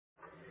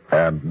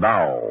And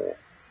now,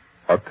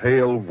 a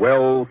tale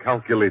well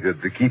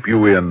calculated to keep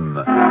you in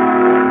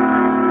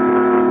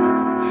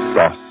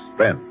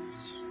suspense.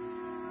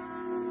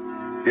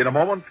 In a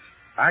moment,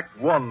 Act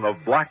One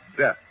of Black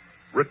Death,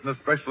 written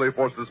especially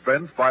for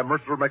Suspense by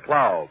Mercer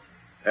McLeod,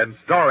 and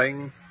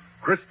starring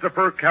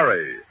Christopher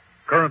Carey,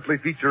 currently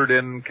featured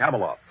in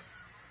Camelot.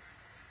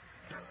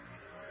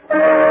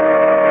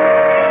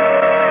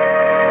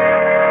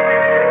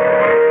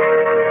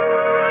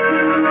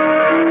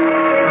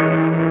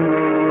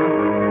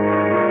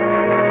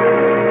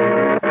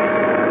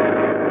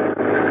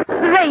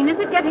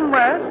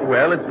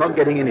 Well, it's not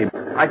getting any.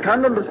 I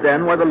can't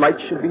understand why the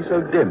lights should be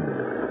so dim.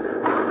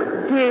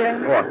 Oh, dear.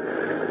 What?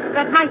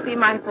 That might be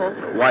my fault.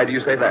 Why do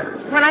you say that?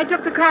 When I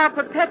took the car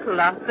for petrol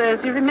last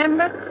Thursday,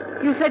 remember?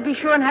 You said be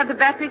sure and have the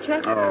battery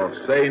checked? Oh,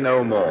 say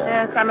no more.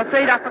 Yes, I'm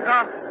afraid I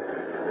forgot.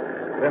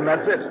 Then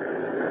that's it.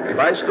 If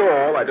I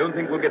stall, I don't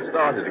think we'll get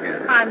started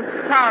again. I'm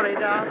sorry,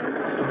 darling.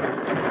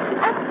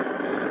 Oh,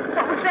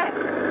 what was that?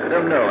 I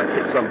don't know. I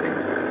hit something.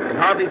 I can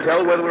hardly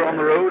tell whether we're on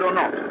the road or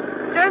not.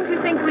 Don't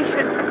you think we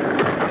should...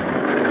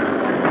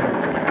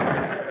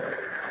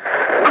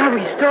 Are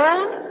we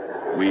stalled?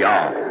 We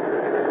are.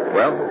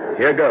 Well,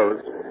 here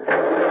goes.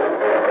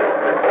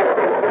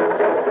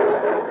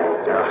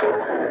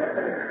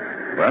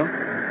 Well,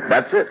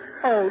 that's it.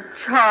 Oh,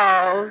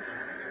 Charles.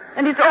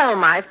 And it's all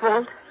my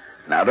fault.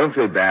 Now, don't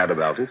feel bad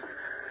about it.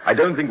 I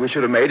don't think we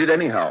should have made it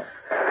anyhow.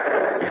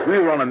 If we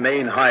were on a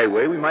main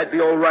highway, we might be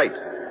all right.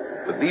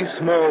 But these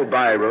small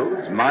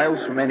by-roads,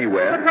 miles from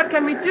anywhere... But what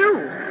can we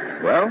do?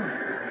 Well,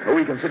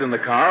 we can sit in the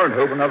car and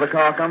hope another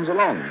car comes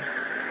along.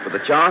 But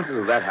the chances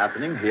of that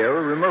happening here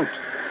are remote.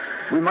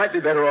 We might be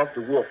better off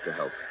to walk to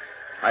help.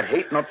 I'd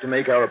hate not to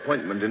make our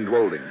appointment in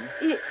Dwolding.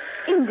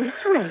 In this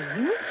rain?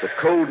 It's a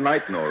cold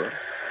night, Nora.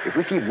 If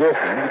we keep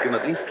walking, we can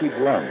at least keep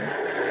warm.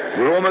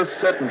 We're almost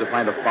certain to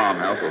find a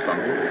farmhouse or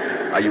something.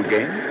 Are you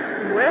game?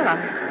 Well,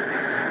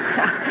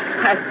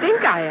 I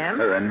think I am.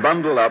 Then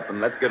bundle up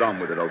and let's get on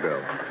with it, old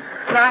girl.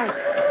 Right.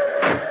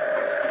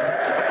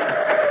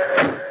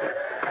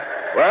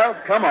 Well,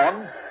 come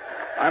on.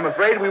 I'm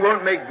afraid we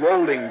won't make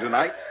Dwolding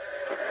tonight.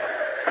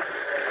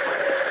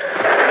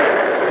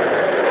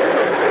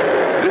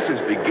 This is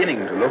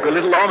beginning to look a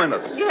little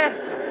ominous. Yes.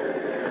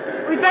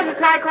 We'd better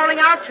try calling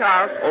out,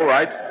 Charles. All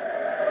right.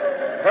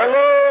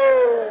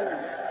 Hello!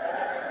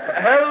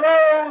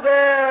 Hello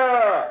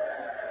there!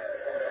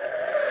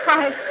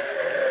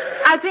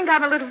 I think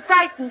I'm a little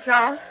frightened,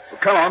 Charles.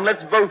 Well, come on,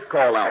 let's both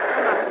call out.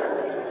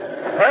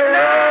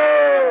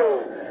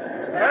 Hello!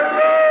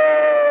 Hello!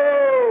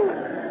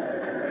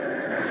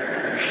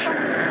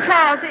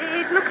 Charles,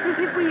 it looks as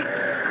if we...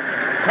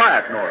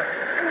 Quiet, Nora.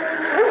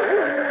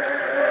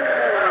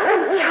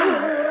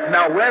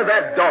 Now, where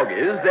that dog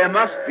is, there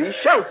must be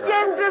shelter.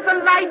 Yes, there's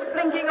a light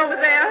blinking over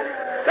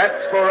there.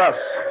 That's for us.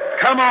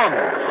 Come on.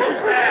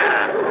 Who's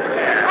there?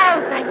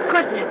 Oh, thank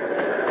goodness.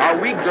 Are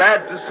we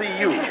glad to see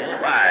you?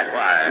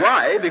 Why?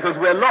 Why? Because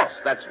we're lost,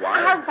 that's why.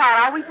 How far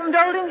are we from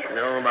Dwolding?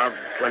 No, about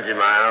 20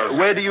 miles.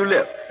 Where do you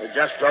live?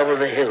 Just over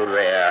the hill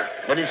there.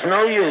 But it's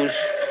no use.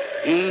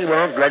 He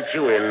won't let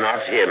you in,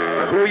 not him.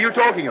 Who are you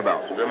talking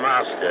about? The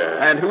master.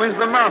 And who is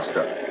the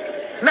master?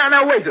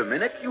 Now, wait a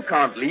minute. You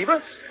can't leave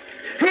us.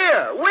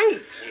 Here,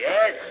 wait.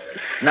 Yes?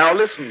 Now,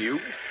 listen, you.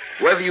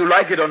 Whether you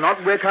like it or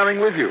not, we're coming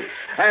with you.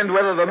 And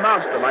whether the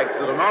master likes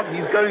it or not,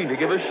 he's going to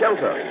give us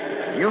shelter.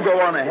 You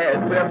go on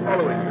ahead. We're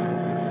following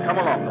you. Come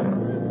along.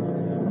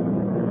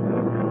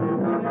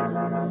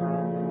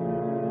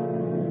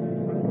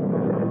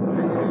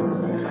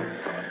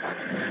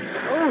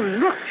 Oh,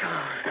 look,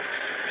 Charles.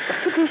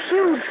 It's a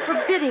huge,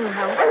 forbidding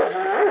house.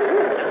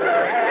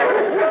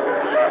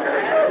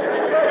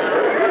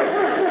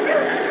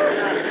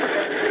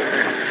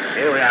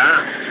 Here we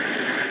are.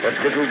 What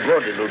little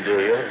good it'll do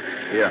you.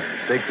 Here,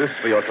 take this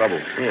for your trouble.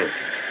 Yes.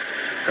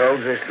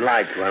 Hold this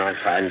light when I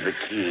find the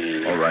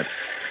key. All right.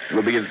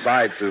 We'll be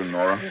inside soon,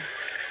 Nora.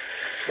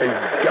 And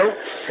don't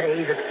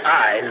say that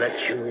I let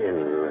you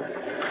in.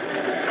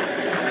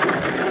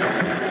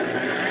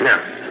 Now,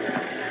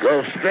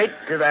 go straight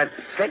to that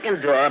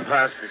second door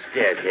past the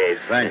staircase.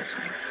 Thanks.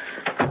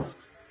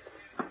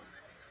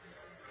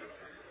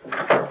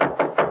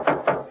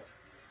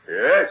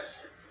 Yes?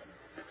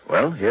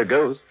 Well, here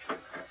goes.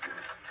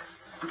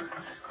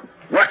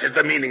 What is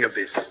the meaning of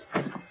this?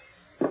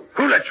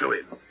 Who let you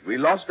in? We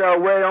lost our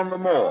way on the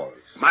moors.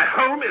 My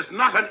home is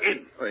not an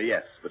inn.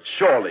 Yes, but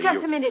surely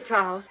Just a minute,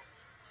 Charles.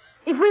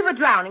 If we were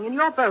drowning and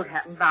your boat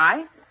happened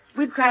by,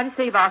 we'd try to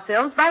save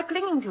ourselves by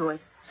clinging to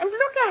it. And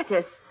look at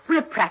us.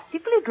 We're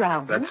practically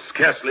drowned. That's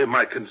scarcely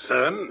my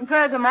concern. And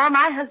furthermore,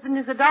 my husband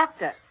is a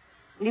doctor.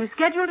 And he was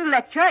scheduled to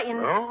lecture in...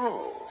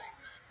 Oh,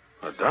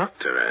 a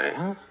doctor,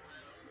 eh?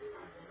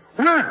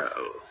 Well,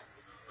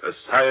 a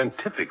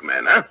scientific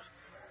man, huh?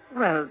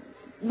 Well,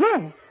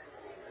 yes.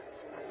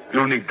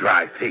 You'll need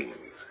dry things.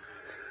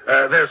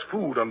 There's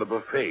food on the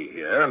buffet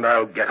here, and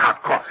I'll get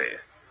hot coffee.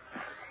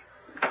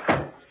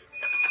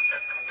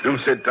 Do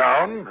sit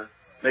down.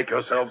 Make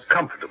yourselves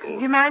comfortable.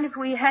 Do you mind if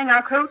we hang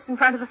our coats in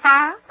front of the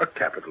fire? A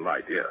capital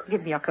idea.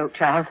 Give me your coat,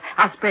 Charles.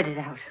 I'll spread it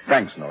out.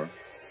 Thanks, Nora.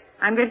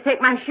 I'm going to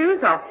take my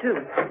shoes off,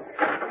 too.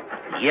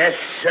 Yes,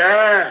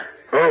 sir.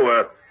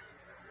 Oh,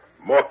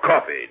 more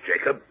coffee,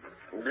 Jacob.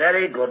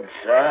 Very good,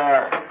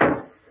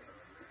 sir.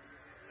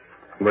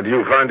 What are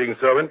you finding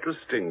so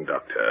interesting,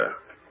 Doctor?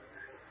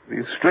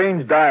 These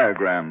strange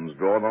diagrams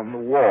drawn on the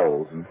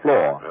walls and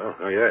floor.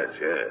 Oh, yes.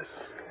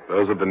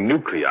 Those are the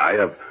nuclei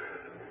of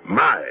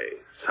my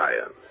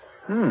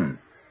science.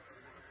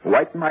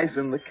 White mice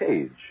in the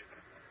cage.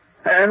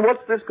 And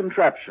what's this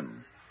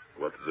contraption?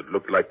 What does it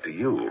look like to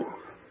you?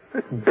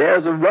 It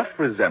bears a rough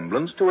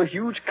resemblance to a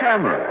huge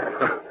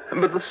camera.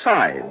 But the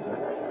sides,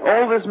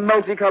 all this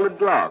multicolored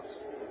glass.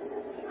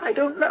 I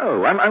don't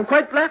know. I'm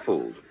quite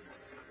baffled.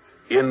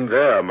 In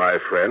there, my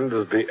friend,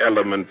 is the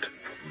element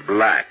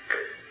black.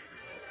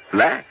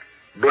 Black?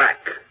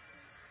 Black.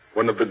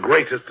 One of the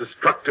greatest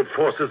destructive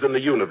forces in the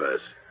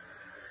universe.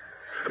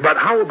 But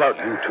how about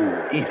you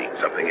two eating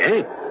something,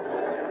 eh?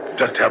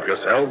 Just help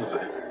yourselves.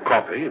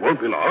 Coffee. Won't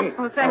be long.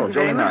 Oh, thank you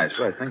very much. Nice.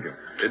 Right, thank you.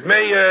 It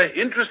may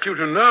interest you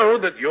to know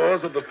that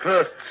yours are the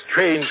first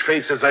strange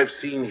faces I've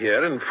seen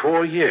here in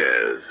 4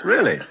 years.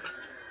 Really?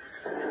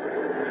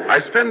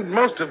 I spend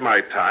most of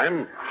my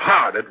time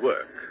hard at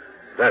work.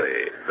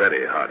 Very,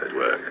 very hard at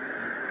work.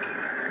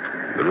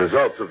 The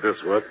results of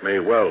this work may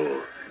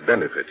well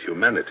benefit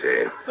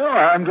humanity. Oh,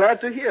 I'm glad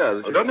to hear.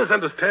 Oh, don't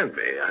misunderstand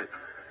me. I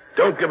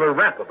don't give a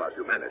rap about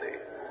humanity.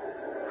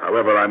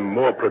 However, I'm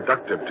more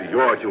productive to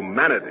your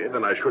humanity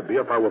than I should be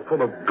if I were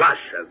full of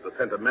gush as the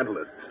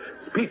sentimentalists,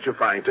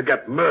 speechifying to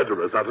get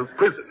murderers out of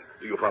prison.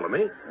 Do you follow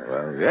me?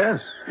 Well,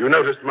 yes. You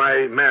noticed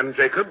my man,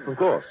 Jacob? Of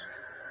course.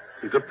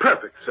 He's a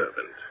perfect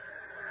servant.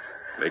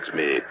 Makes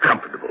me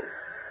comfortable.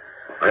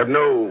 I have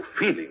no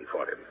feeling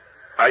for him.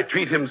 I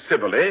treat him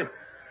civilly,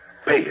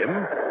 pay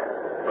him,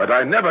 but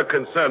I never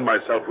concern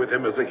myself with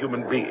him as a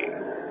human being.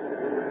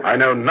 I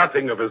know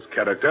nothing of his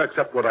character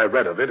except what I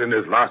read of it in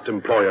his last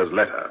employer's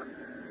letter.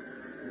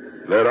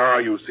 There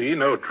are, you see,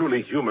 no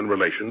truly human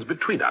relations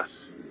between us.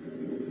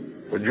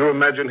 Would you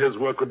imagine his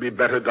work would be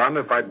better done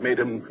if I'd made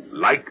him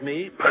like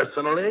me,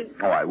 personally?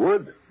 Oh, I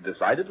would.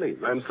 Decidedly.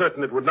 I'm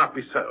certain it would not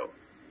be so.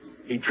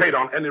 He'd trade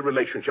on any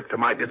relationship to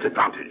my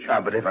disadvantage.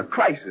 But if a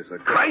crisis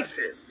occurred...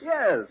 Crisis?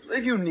 Yes,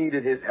 if you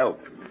needed his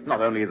help.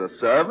 Not only as a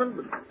servant,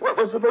 but...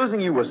 Well, supposing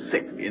you were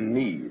sick, in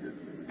need.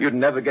 You'd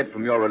never get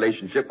from your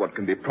relationship what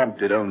can be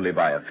prompted only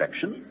by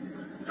affection.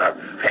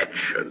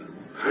 Affection?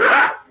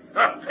 Ah,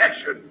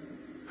 affection!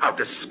 How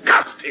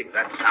disgusting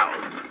that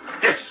sounds.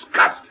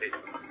 Disgusting.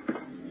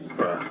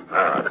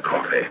 The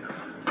coffee.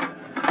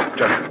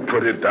 Just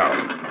put it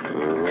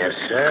down. Yes,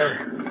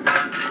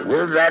 sir.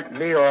 Will that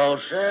be all,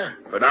 sir?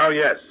 For now,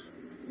 yes.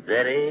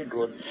 Very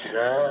good,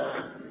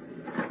 sir.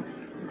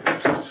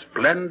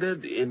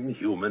 Splendid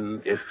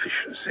inhuman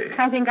efficiency.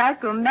 I think I'd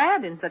go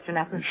mad in such an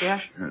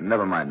atmosphere.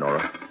 Never mind,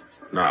 Nora.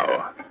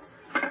 Now,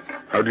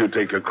 how do you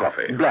take your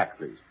coffee? Black,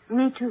 please.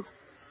 Me too.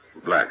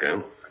 Black, eh?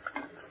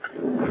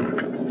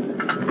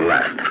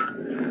 Black.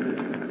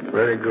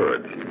 Very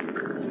good.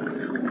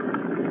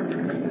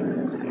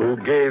 Who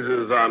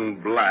gazes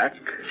on black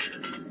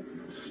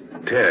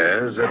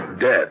stares at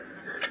death.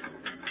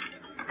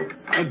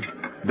 I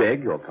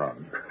beg your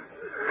pardon.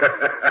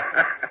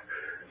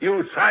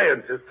 You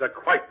scientists are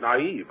quite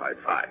naive, I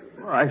find.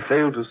 Well, I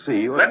fail to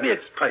see... Let me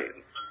explain.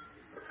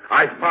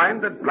 I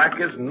find that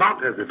black is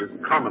not, as it is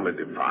commonly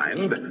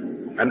defined,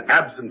 an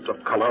absence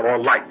of color or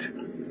light.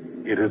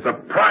 It is a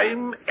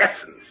prime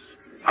essence,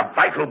 a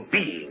vital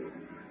being.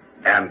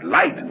 And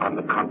light, on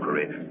the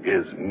contrary,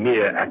 is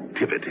mere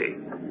activity.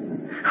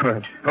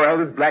 Well,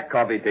 this black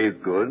coffee tastes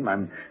good.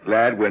 I'm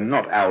glad we're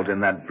not out in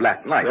that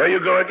black night. There you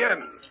go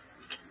again.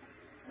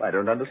 I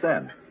don't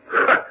understand.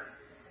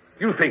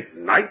 You think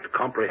night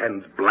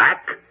comprehends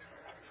black?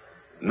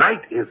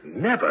 Night is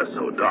never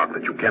so dark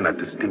that you cannot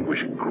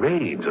distinguish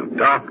grades of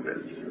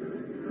darkness.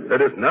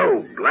 There is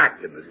no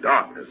black in the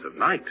darkness of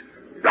night.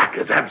 Black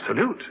is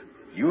absolute.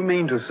 You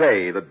mean to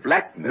say that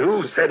blackness...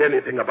 Who said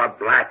anything about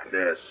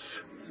blackness?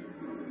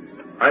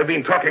 I've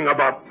been talking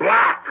about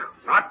black,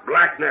 not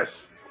blackness.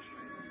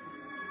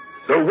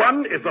 The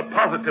one is a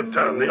positive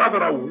term, the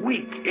other a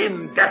weak,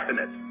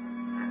 indefinite.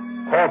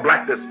 Call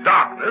blackness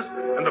darkness,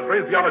 and the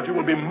phraseology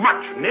will be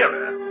much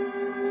nearer.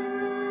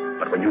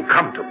 But when you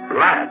come to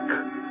black,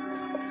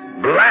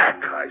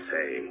 I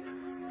say,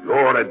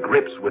 you're at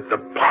grips with the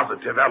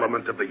positive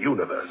element of the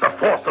universe, a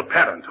force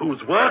apparent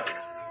whose work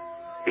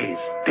is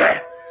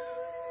death.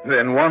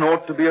 Then one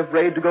ought to be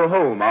afraid to go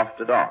home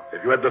after dark.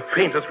 If you had the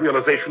faintest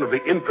realization of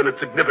the infinite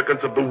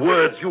significance of the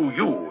words you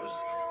use,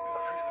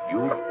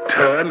 you'd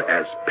turn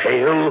as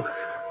pale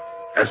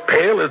as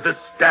this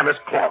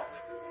damask cloth.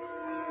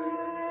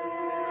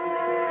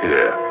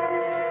 Here.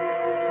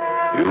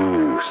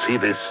 You see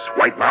this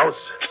white mouse?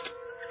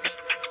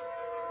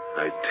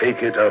 I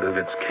take it out of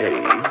its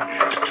cage,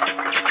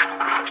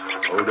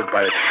 hold it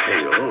by its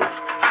tail,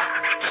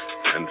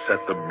 and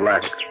set the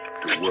black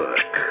to work.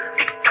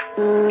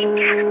 That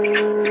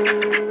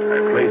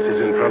place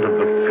is in front of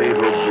the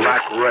fatal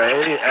black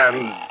ray,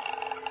 and...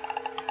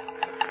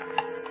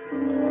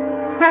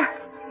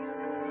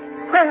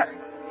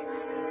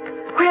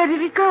 Where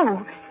did it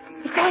go?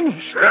 It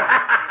vanished.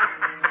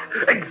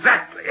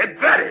 Exactly, it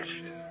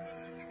vanished.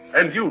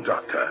 And you,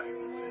 Doctor,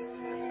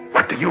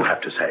 what do you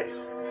have to say?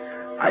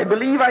 I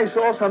believe I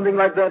saw something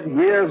like that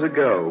years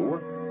ago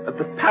at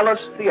the Palace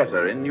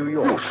Theater in New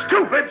York. You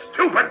stupid,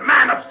 stupid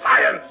man of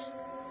science!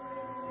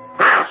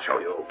 I'll show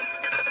you.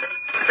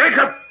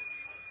 Jacob!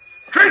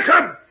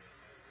 Jacob!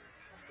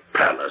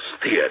 Palace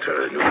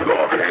Theater in New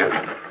York,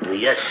 eh?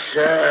 Yes,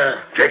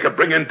 sir. Jacob,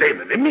 bring in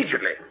Damon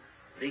immediately.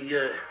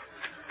 The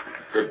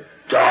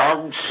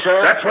dog,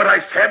 sir? That's what I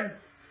said.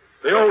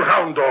 The old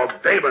hound dog,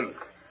 Damon.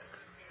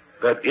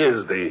 That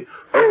is the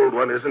old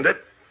one, isn't it?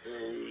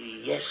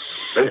 Yes,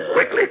 Then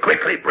sir.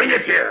 quickly, bring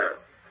it here.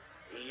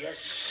 Yes,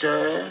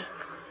 sir.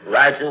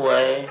 Right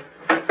away.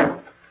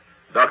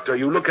 Doctor,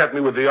 you look at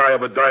me with the eye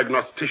of a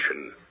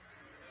diagnostician.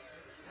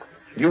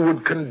 You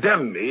would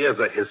condemn me as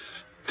a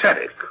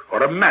hysteric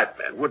or a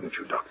madman, wouldn't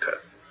you, Doctor?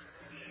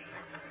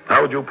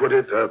 How would you put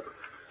it?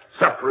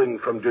 Suffering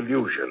from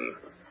delusion.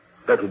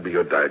 That would be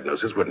your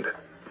diagnosis, wouldn't it?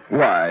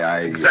 Why,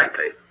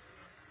 Exactly.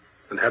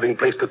 And having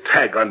placed a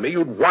tag on me,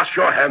 you'd wash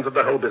your hands of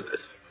the whole business.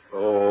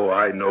 Oh,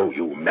 I know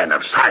you men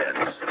of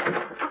science.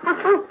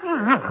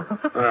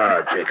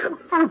 Jacob.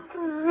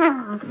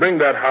 Bring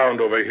that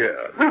hound over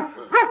here.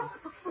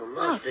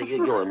 Master,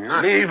 you're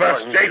not... Leave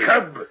us,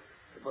 Jacob.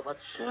 But,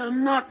 sir,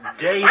 not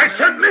David. I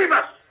said leave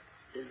us.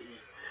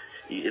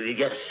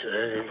 Yes,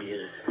 sir.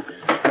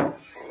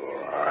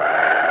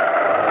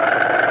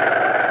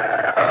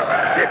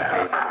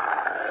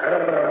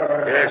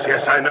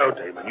 Yes, I know,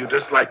 Damon. You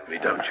dislike me,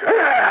 don't you?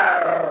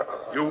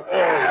 You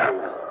all do.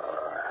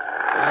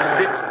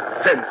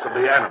 Sixth sense of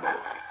the animal.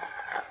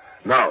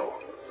 Now,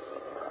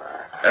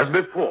 as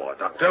before,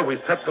 Doctor, we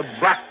set the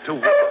black to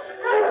work.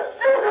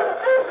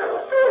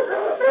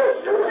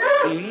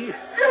 See? The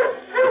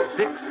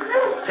sixth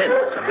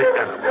sense of the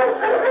animal.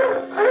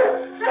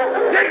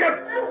 Jacob!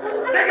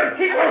 Jacob,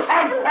 keep those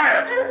hounds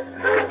quiet!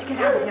 Got to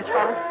get out of here,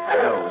 Charles.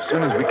 no, as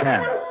soon as we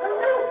can.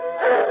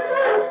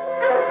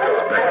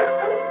 That's better.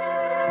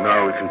 Now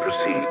we can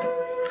proceed.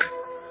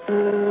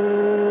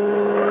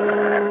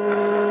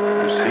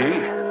 You see?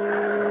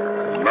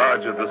 The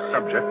larger the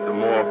subject, the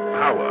more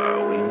power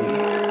we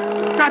need.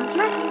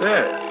 Subject?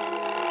 Yes.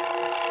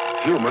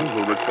 Humans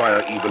will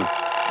require even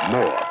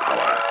more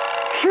power.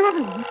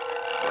 Humans?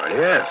 Why,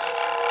 yes.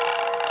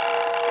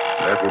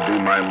 That will be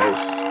my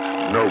most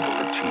noble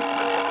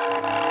achievement.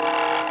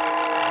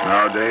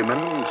 Now,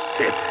 Damon,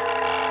 sit.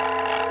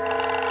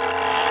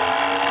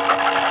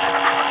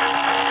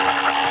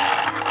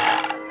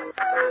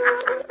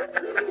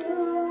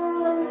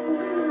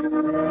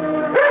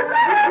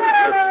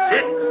 The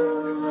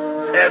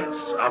sixth sense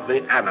of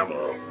the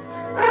animal.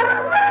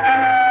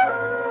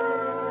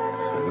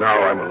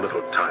 Now I'm a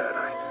little tired.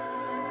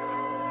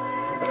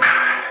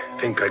 I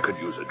think I could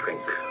use a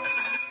drink.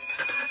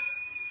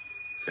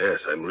 Yes,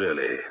 I'm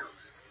really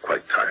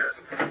quite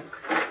tired.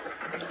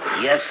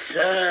 Yes,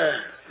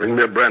 sir. Bring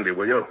me a brandy,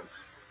 will you?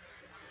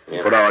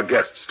 Yes. For our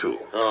guests, too.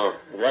 Oh,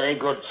 very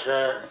good,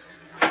 sir.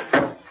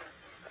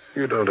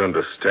 You don't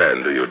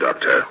understand, do you,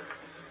 Doctor?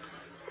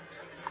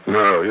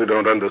 No, you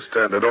don't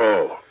understand at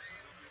all.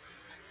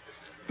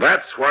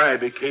 That's why I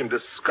became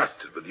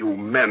disgusted with you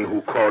men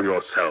who call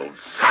yourselves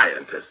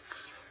scientists.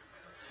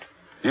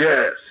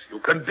 Yes, you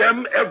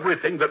condemn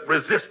everything that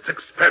resists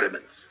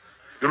experiments.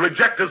 You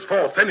reject as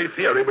false any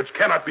theory which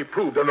cannot be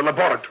proved in the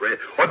laboratory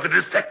or the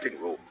dissecting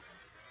room.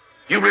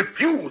 You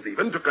refuse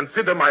even to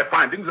consider my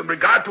findings in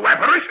regard to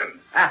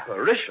apparitions.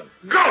 Apparition?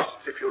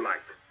 Ghosts, if you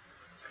like.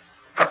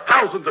 For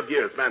thousands of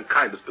years,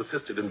 mankind has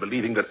persisted in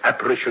believing that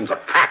apparitions are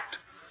fact.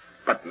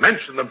 But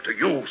mention them to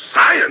you,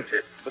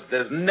 scientists. But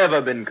there's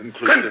never been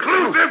conclusive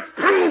Conclusive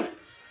proof!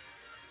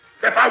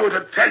 If I were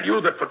to tell you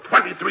that for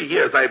 23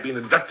 years I have been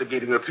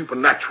investigating the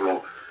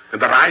supernatural,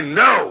 and that I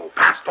know,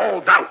 past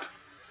all doubt,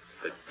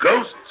 that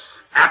ghosts,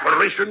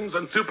 apparitions,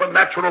 and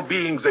supernatural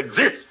beings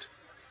exist,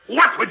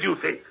 what would you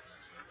think?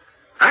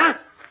 Huh?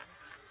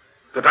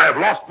 That I have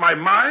lost my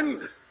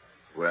mind?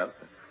 Well,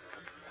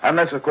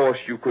 unless, of course,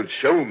 you could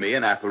show me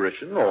an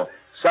apparition or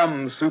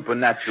some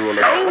supernatural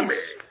Show event. me!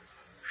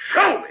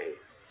 Show me!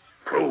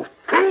 Proof!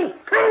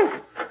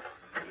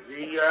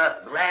 The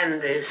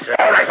brandy, sir.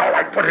 All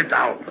right, put it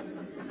down.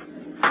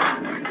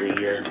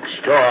 The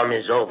storm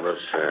is over,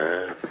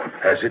 sir.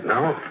 Has it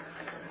now?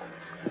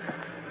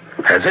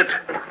 Has it?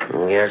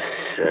 Yes,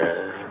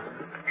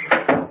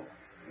 sir.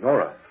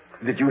 Nora,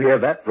 did you hear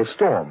that? The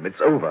storm. It's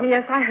over.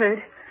 Yes, I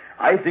heard.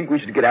 I think we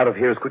should get out of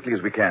here as quickly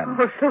as we can.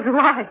 Oh, so do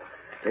I.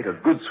 Take a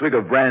good swig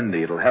of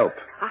brandy. It'll help.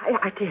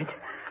 I did.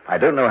 I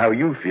don't know how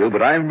you feel,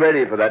 but I'm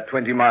ready for that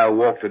 20-mile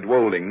walk to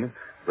Dwoling.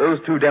 Those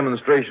two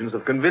demonstrations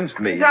have convinced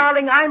me.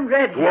 Darling, I'm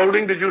ready.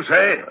 Wolding, did you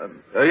say?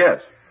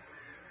 Yes.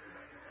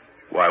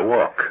 Why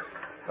walk?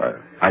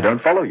 I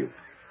don't follow you.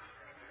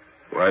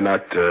 Why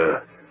not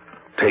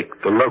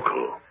take the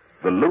local?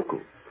 The local?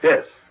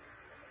 Yes.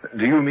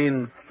 Do you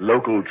mean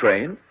local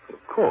train?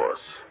 Of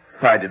course.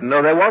 I didn't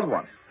know there was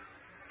one.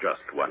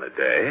 Just one a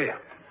day.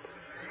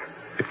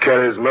 It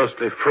carries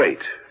mostly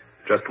freight.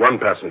 Just one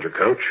passenger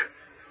coach.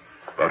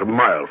 About a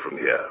mile from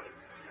here.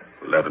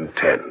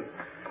 11:10.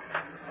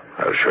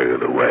 I'll show you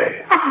the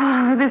way.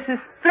 Oh, this is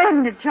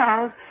splendid,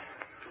 Charles.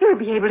 You'll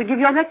be able to give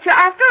your lecture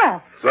after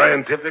all.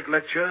 Scientific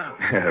lecture?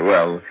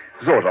 Well,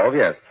 sort of,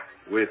 yes.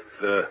 With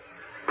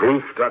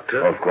proof,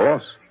 Doctor? Of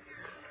course.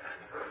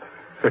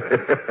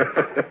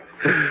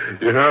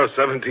 You know,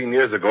 17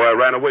 years ago, I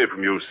ran away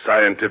from you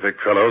scientific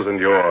fellows and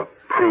your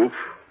proof.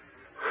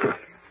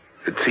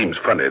 It seems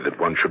funny that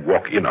one should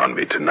walk in on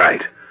me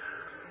tonight.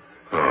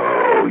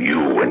 Oh,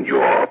 you and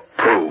your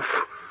proof.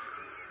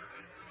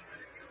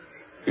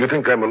 You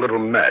think I'm a little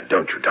mad,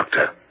 don't you,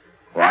 Doctor?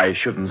 Well, I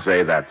shouldn't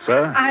say that,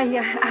 sir.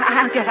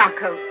 I'll get our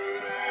coat.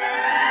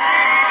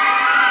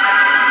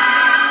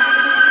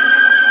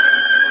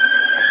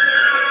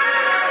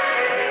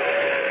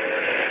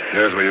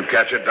 Here's where you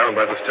catch it, down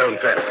by the stone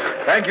fence.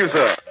 Thank you,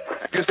 sir.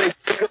 You say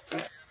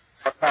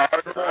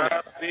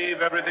I'll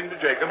leave everything to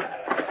Jacob.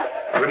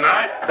 Good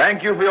night.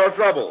 thank you for your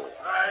trouble.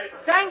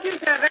 Thank you,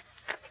 sir.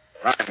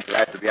 I'm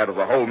glad to be out of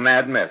the whole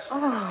mad mess.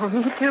 Oh,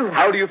 me too.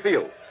 How do you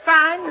feel?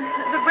 Fine.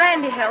 The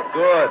brandy helped.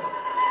 Good.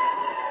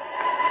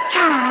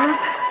 Charles.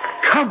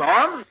 Come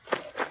on.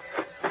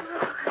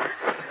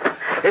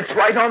 It's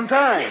right on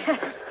time.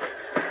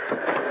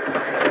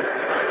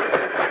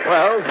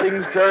 Well,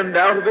 things turned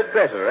out a bit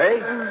better, eh?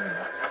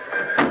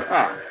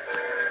 Ah.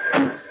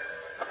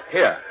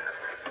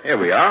 Here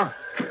we are.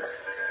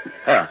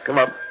 Come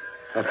up.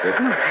 That's it.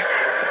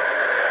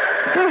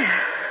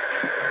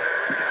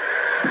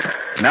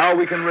 Now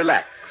we can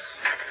relax.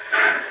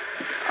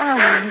 Oh,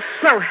 I'm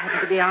so happy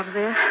to be out of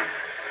there.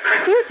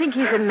 Do you think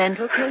he's a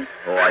mental case?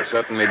 Oh, I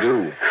certainly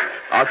do.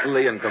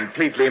 Utterly and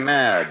completely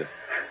mad.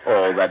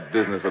 All that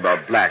business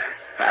about Black.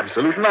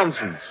 Absolute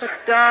nonsense. But,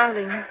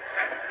 darling,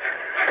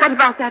 what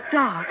about that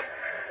dog?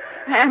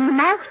 And the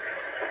mouse?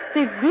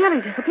 They've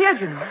really disappeared,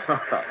 you know.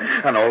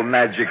 An old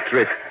magic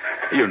trick.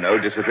 You know,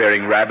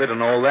 disappearing rabbit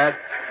and all that.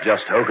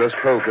 Just hocus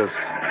pocus.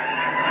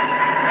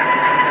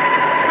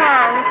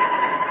 Charles,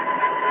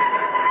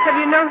 have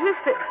you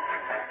noticed that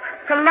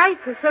the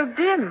lights are so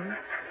dim?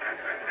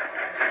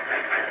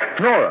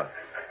 Nora,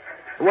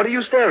 what are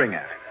you staring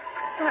at?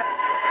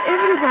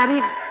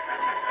 Everybody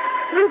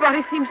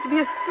seems to be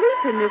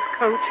asleep in this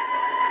coach.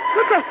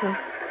 Look at them.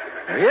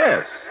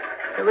 Yes.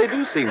 Well, they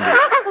do seem to.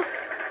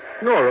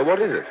 Nora, what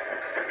is it?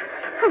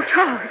 Oh,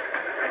 Charles.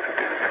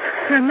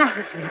 They're not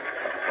asleep.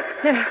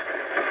 They're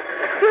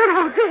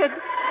all dead.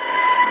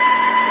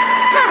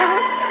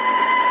 Charles!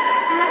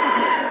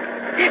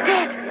 They're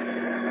dead.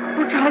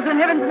 Oh, Charles, in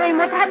heaven's name,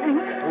 what's happening?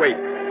 Wait,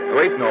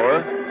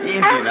 Nora. Easy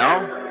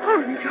now.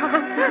 Oh,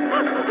 Charles.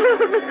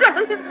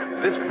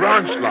 This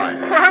branch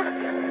line. What?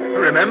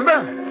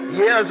 Remember?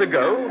 Years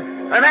ago,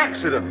 an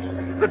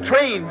accident. The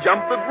train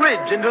jumped the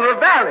bridge into the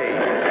valley.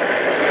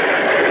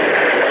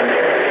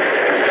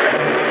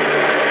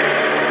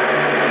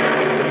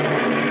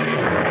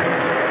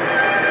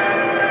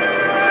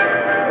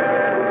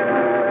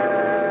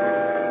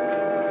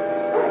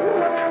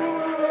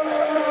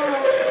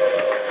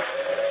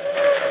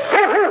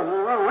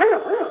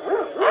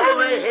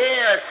 Over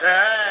here,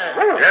 sir.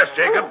 Yes,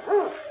 Jacob?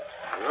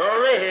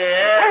 Over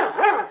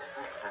here.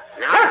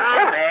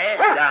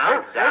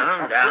 Now,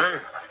 down.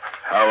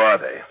 How are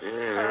they?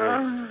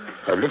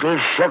 A little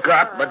shook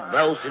up, but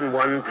both in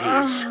one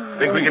piece.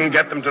 Think we can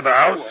get them to the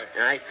house?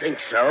 I think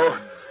so.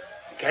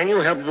 Can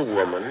you help the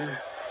woman?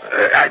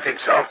 I think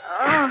so.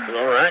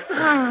 All right.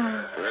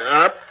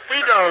 Up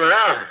we go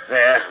now.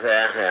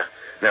 There.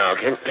 Now,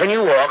 can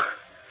you walk?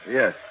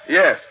 Yes.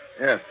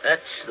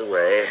 That's the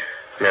way.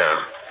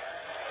 Now,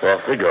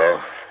 off we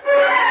go.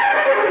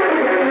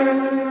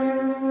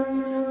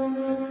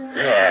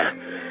 There.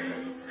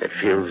 It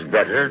feels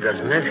better,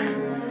 doesn't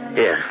it?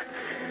 Here,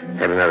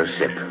 have another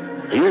sip.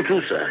 You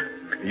too, sir.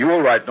 You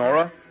all right,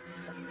 Nora?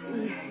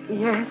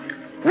 Yes.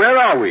 Where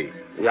are we?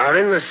 We are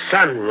in the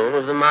sunroom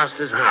of the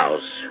master's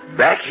house.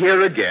 Back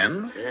here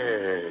again?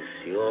 Yes,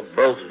 you're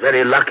both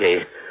very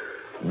lucky.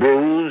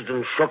 Bruised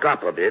and shook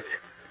up a bit.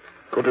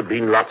 Could have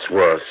been lots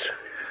worse.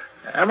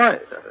 Am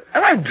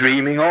I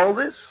dreaming all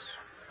this?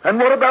 And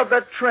what about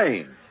that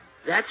train?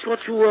 That's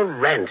what you were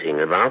ranting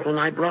about when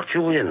I brought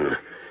you in.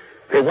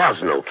 There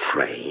was no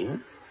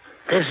train.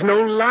 There's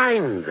no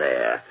line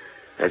there.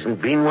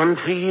 Hasn't been one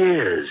for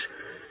years.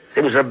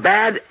 There was a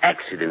bad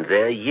accident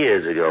there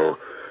years ago.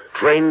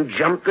 Train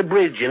jumped the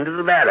bridge into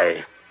the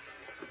valley.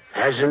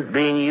 Hasn't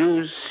been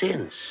used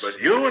since. But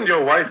you and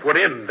your wife were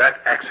in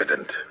that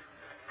accident.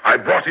 I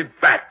brought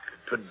it back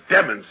to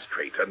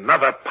demonstrate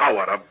another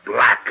power of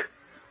Black.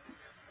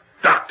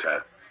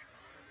 Doctor,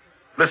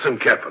 listen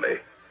carefully.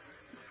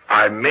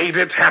 I made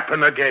it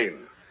happen again.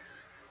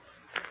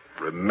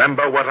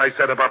 Remember what I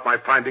said about my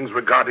findings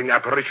regarding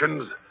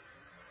apparitions?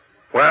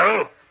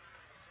 Well,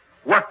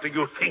 what do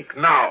you think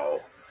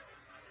now?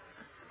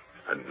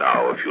 And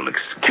now, if you'll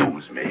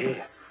excuse me.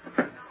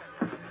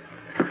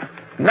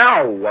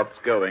 Now what's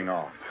going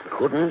on?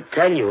 Couldn't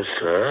tell you,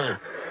 sir.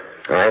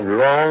 I've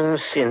long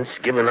since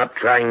given up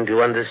trying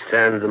to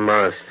understand the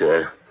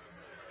master.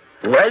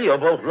 Well, you're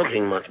both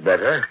looking much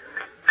better.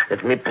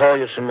 Let me pour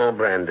you some more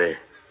brandy.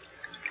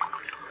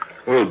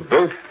 We'll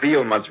both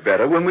feel much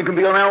better when we can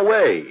be on our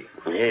way.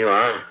 Here you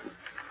are.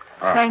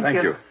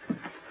 Thank you.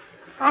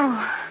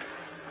 Oh,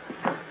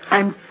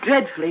 I'm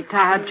dreadfully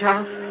tired,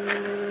 Charles.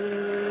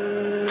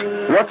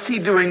 What's he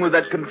doing with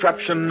that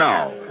contraption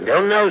now?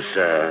 Don't know,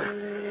 sir.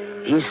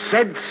 He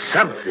said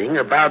something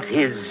about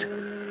his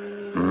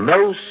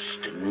most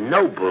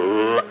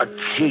noble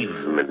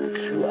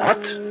achievement.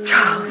 What?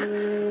 Charles.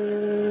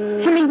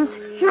 He means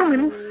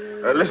humans.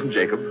 Listen,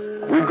 Jacob.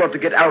 We've got to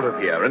get out of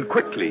here, and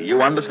quickly,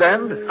 you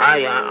understand?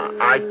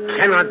 I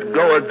cannot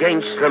go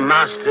against the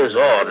master's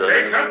orders.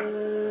 Jacob,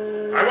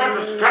 I want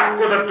to stop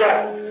with a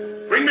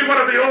dog. Bring me one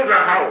of the older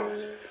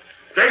hounds.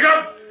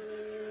 Jacob!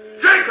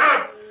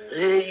 Jacob!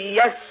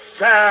 Yes,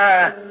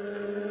 sir.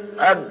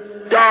 A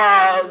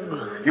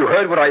dog. You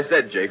heard what I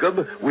said,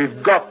 Jacob.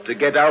 We've got to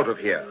get out of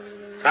here.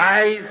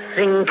 I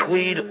think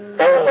we'd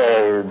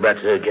all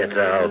better get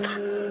out.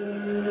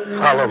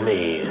 Follow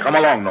me. Come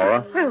along,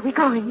 Nora. Where are we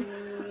going?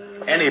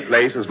 Any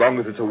place as long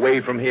as it's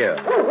away from here.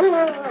 He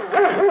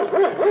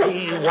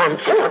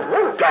wants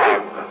a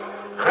dog.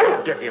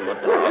 I'll get him a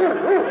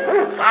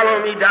dog. Follow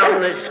me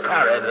down this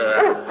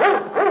corridor.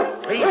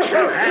 He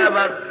shall have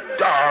a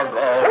dog,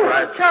 all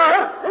right.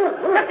 Charles,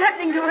 what's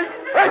happening to us?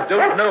 I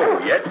don't know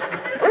yet.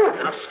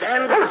 Now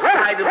stand at the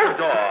side of the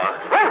door.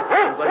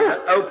 I'm going to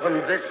open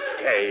this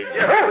cage.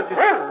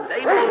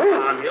 They won't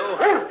harm you.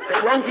 They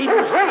won't even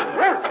see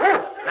you.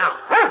 Now,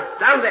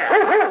 down there.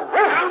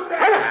 Down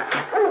there.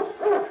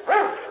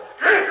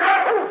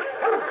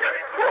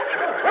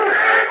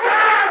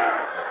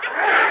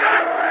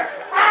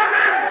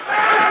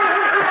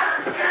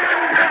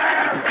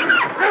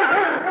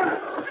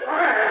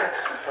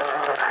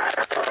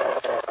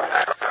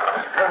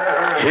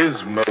 His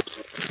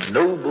most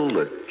noble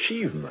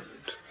achievement.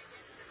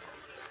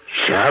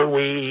 Shall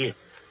we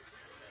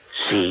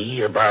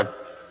see about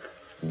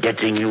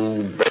getting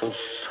you both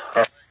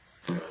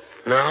home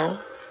now?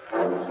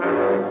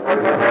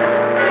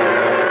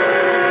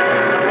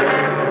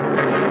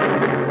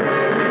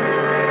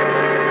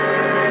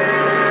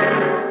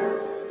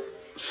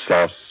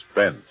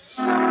 Suspense.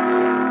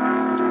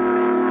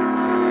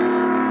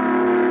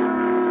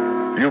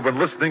 You've been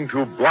listening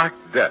to Black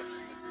Death,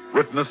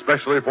 written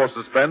especially for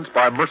Suspense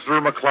by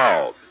Mercer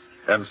McLeod,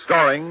 and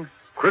starring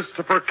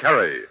Christopher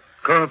Carey,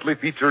 currently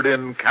featured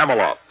in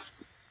Camelot.